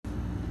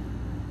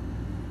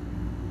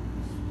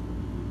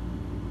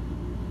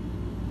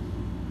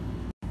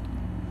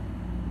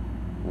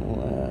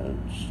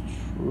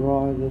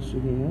try this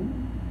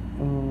again.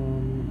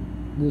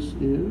 This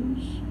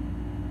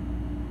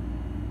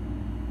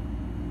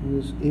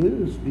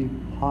is the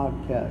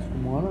podcast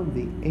one of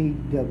the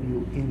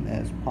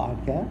AWMS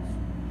podcasts.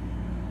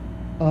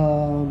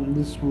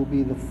 This will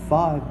be the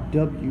 5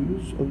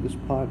 W's of this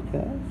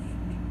podcast.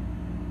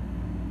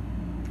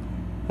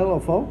 Hello,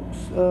 folks.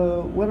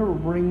 Whatever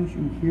brings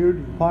you here to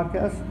the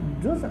podcast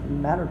doesn't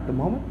matter at the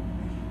moment.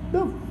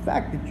 The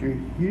fact that you're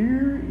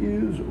here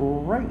is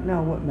right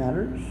now what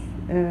matters,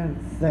 and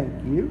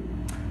thank you.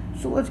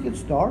 So let's get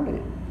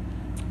started.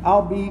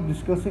 I'll be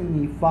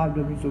discussing the 5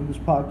 W's of this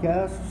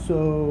podcast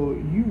so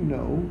you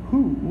know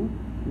who,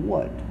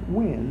 what,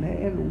 when,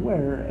 and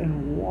where,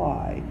 and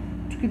why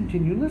to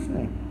continue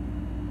listening.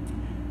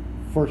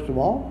 First of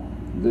all,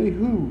 the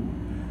who.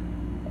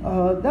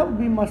 That would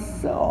be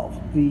myself,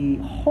 the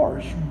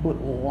harsh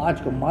but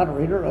logical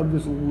moderator of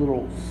this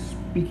little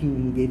speaking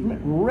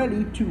engagement,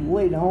 ready to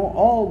lay down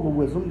all the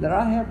wisdom that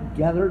I have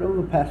gathered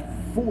over the past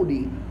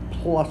 40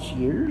 plus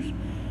years.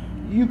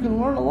 You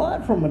can learn a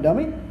lot from a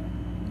dummy,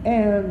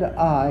 and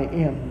I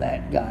am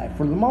that guy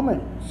for the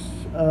moment.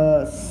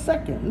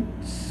 Second,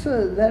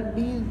 that'd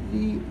be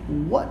the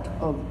what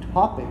of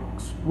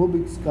topics will be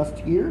discussed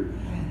here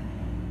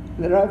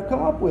that I've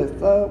come up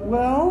with.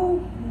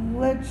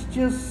 Let's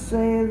just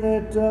say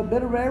that a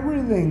bit of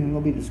everything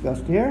will be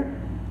discussed here.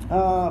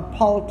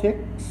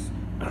 Politics,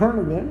 current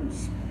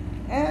events,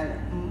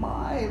 and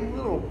my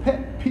little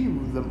pet peeve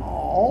of them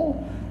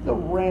all, the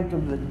rant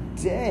of the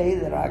day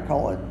that I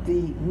call it,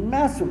 the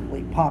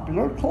massively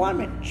popular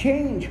climate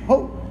change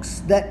hoax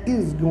that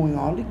is going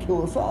on to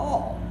kill us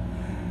all.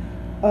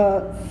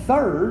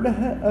 Third,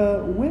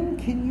 when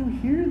can you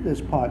hear this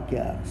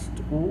podcast?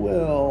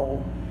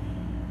 Well,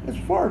 as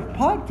far as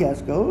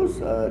podcast goes,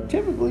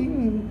 typically you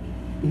can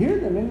hear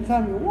them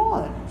anytime you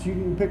want. You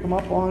can pick them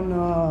up on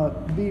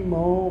Vimeo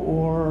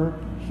or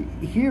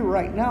here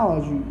right now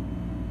as you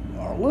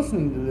are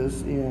listening to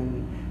this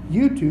in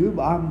YouTube.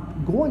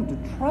 I'm going to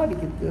try to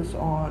get this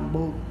on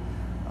both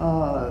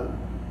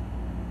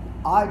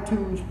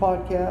iTunes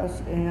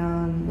podcasts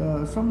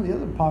and some of the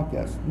other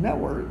podcast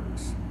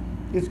networks.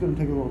 It's going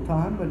to take a little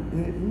time, but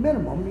at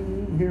minimum, you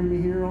can hear me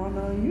here on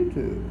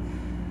YouTube.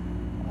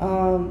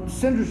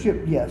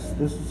 Censorship, yes,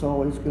 this is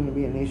always going to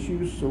be an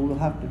issue, so we'll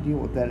have to deal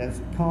with that as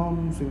it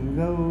comes and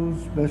goes,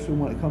 especially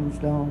when it comes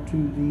down to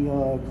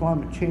the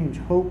climate change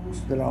hoax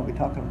that I'll be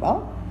talking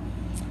about.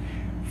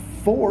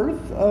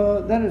 Fourth,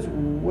 that is,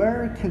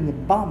 where can the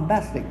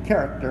bombastic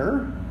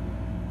character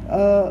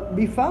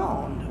be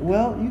found?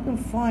 Well, you can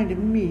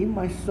find me,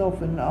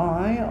 myself, and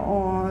I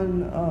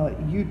on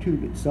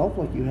YouTube itself,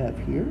 like you have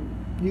here.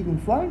 You can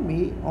find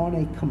me on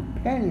a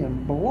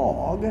companion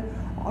blog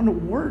on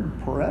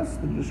WordPress.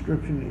 The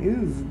description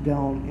is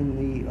down in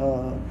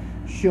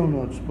the show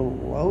notes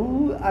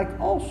below. I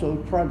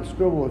also try to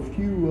scribble a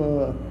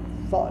few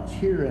thoughts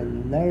here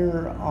and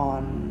there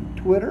on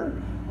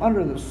Twitter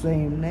under the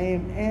same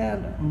name,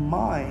 and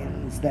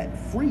Minds, that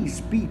free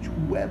speech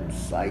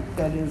website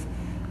that is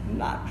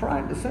not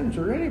trying to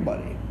censor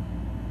anybody.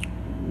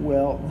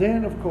 Well,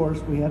 then, of course,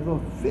 we have a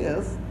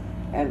fifth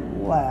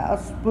and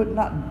last, but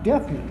not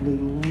definitely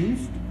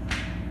least,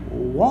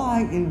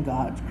 why in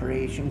God's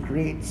creation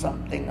create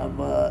something of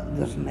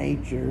this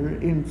nature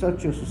in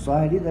such a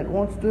society that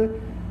wants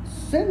to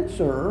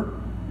censor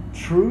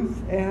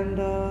truth and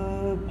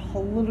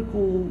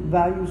political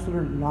values that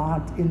are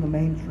not in the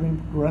mainstream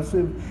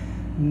progressive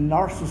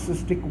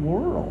narcissistic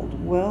world?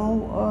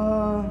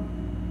 Well,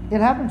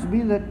 it happens to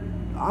be that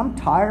I'm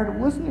tired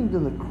of listening to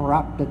the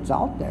crap that's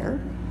out there,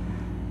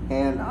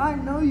 and I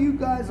know you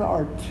guys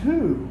are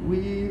too.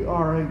 We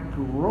are a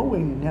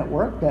growing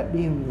network, that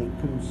being the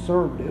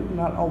conservative,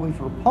 not always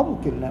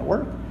Republican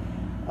network.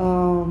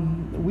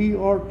 We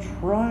are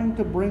trying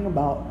to bring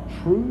about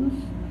truth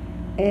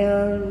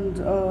and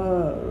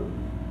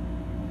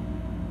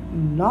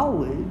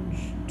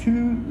knowledge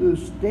to the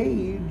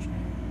stage,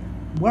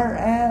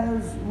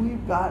 whereas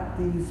we've got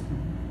these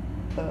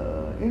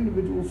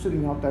individuals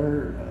sitting out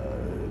there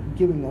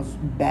giving us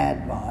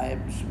bad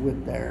vibes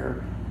with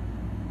their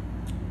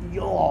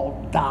 "you'll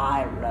all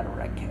die"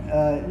 rhetoric.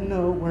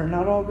 No, we're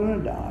not all going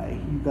to die.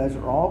 You guys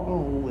are all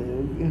going to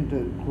live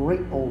into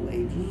great old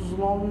ages as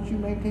long as you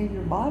maintain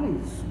your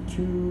bodies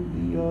to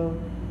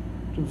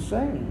the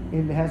same.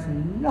 It has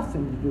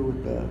nothing to do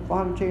with the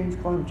climate change.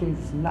 Climate change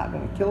is not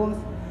going to kill us.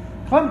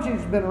 Climate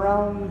change has been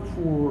around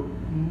for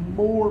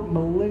more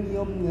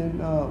millennium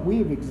than we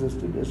have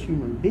existed as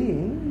human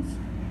beings.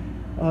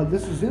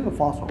 This is in the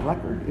fossil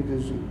record. It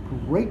is a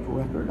great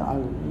record. I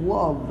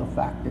love the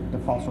fact that the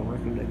fossil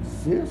record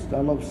exists. I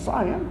love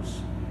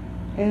science.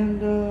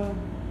 And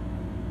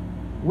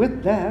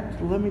with that,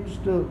 let me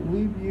just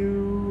leave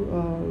you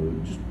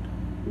just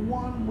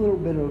one little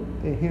bit of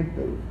a hint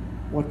of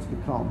what's to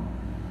come.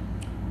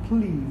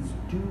 Please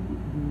do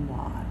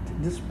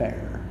not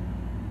despair.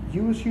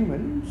 You as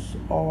humans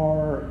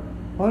are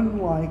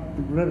unlike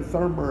the Greta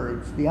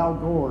Thunbergs, the Al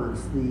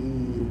Gores,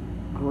 the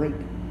great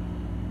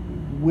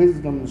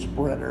wisdom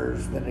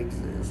spreaders that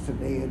exist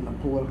today in the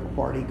political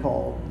party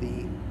called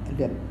the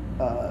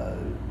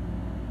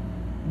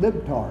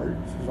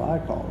libtards, as I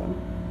call them,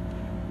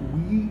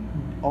 we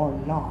are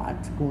not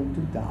going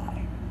to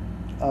die.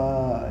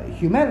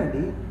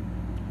 Humanity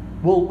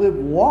will live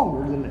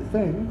longer than it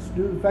thinks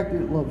due to the fact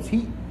that it loves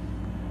heat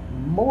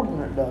more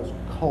than it does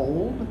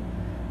cold.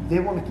 They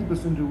want to keep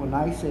us into an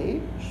ice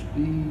age.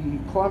 The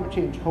climate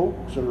change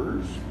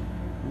hoaxers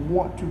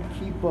want to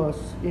keep us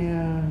in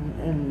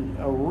an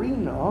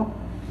arena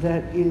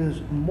that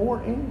is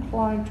more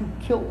inclined to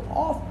kill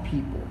off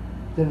people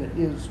than it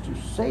is to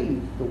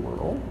save the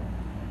world.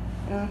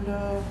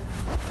 And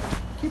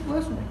keep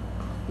listening.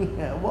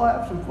 We'll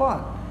have some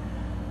fun.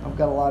 I've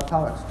got a lot of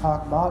topics to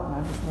talk about, and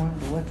I just wanted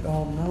to let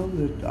y'all know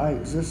that I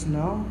exist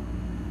now.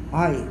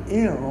 I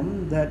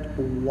am that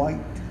white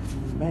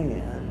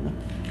man,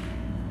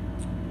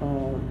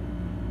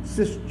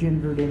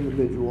 cisgendered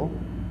individual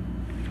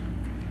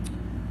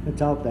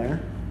that's out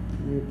there.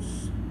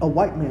 It's a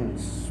white man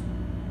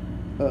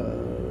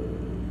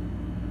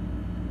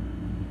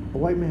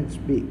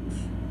speaks.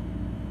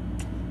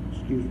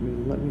 Excuse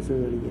me, let me say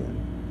that again.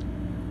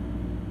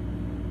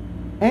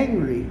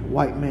 Angry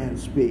white man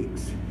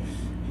speaks.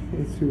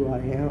 It's who I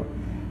am.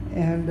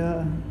 And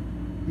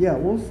yeah,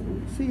 we'll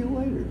see you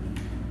later.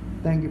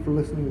 Thank you for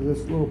listening to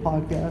this little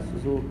podcast,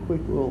 this little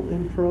quick little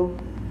intro.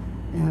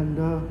 And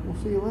we'll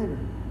see you later.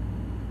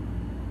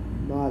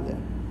 Bye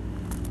then.